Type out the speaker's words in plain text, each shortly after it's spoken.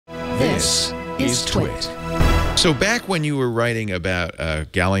This is TWiT. So back when you were writing about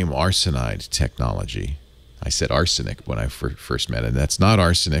gallium arsenide technology, I said arsenic when I first met it. And that's not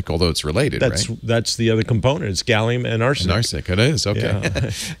arsenic, although it's related, right? That's the other component. It's gallium and arsenic. And arsenic, it is,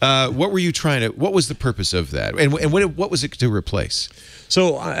 okay. Yeah. What were you trying to, what was the purpose of that? And what was it to replace?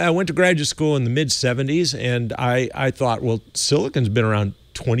 So I went to graduate school in the mid-'70s, and I thought, well, silicon's been around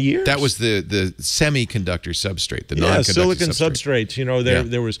 20 years. That was the semiconductor substrate, the non-conductor silicon substrates. You know,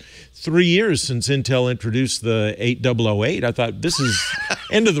 there was 3 years since Intel introduced the 8008. I thought, this is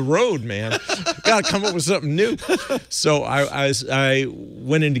end of the road, man. Got to come up with something new. So I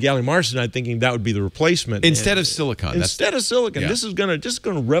went into gallium arsenide thinking that would be the replacement. Instead of silicon. Instead of silicon. Yeah. This is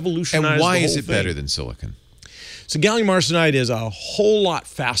gonna revolutionize the whole thing. And why is it better than silicon? So gallium arsenide is a whole lot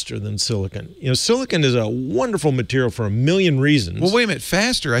faster than silicon. You know, silicon is a wonderful material for a million reasons. Well, wait a minute,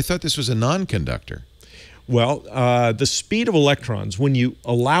 faster? I thought this was a non-conductor. Well, the speed of electrons when you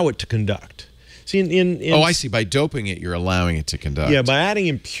allow it to conduct. See, oh, I see. By doping it, you're allowing it to conduct. Yeah, by adding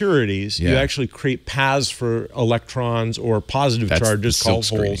impurities, you actually create paths for electrons or positive charges called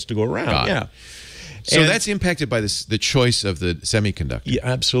holes to go around. Yeah. So that's impacted by the choice of the semiconductor. Yeah,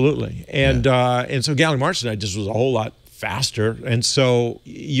 absolutely. And so gallium arsenide just was a whole lot faster, and so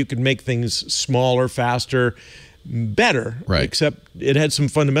you could make things smaller, faster, better. Right. Except it had some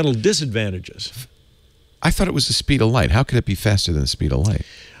fundamental disadvantages. I thought it was the speed of light. How could it be faster than the speed of light?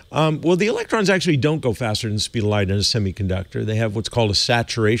 Well, the electrons actually don't go faster than the speed of light in a semiconductor. They have what's called a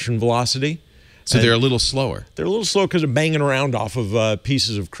saturation velocity. So they're a little slower. They're a little slow because they're banging around off of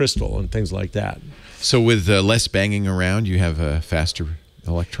pieces of crystal and things like that. So with less banging around, you have faster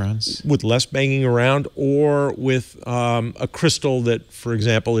electrons? With less banging around, or with a crystal that, for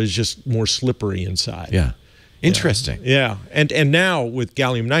example, is just more slippery inside. Yeah. Interesting. Yeah. And now with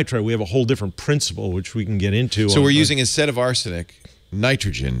gallium nitride, we have a whole different principle, which we can get into. So we're using, instead of arsenic,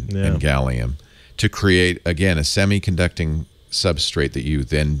 nitrogen and gallium to create, again, a semiconducting substrate that you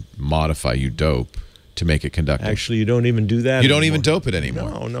then modify, you dope to make it conductive. Actually, you don't even do that anymore. You don't even dope it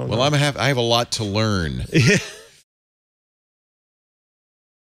anymore. No. Well, I have a lot to learn.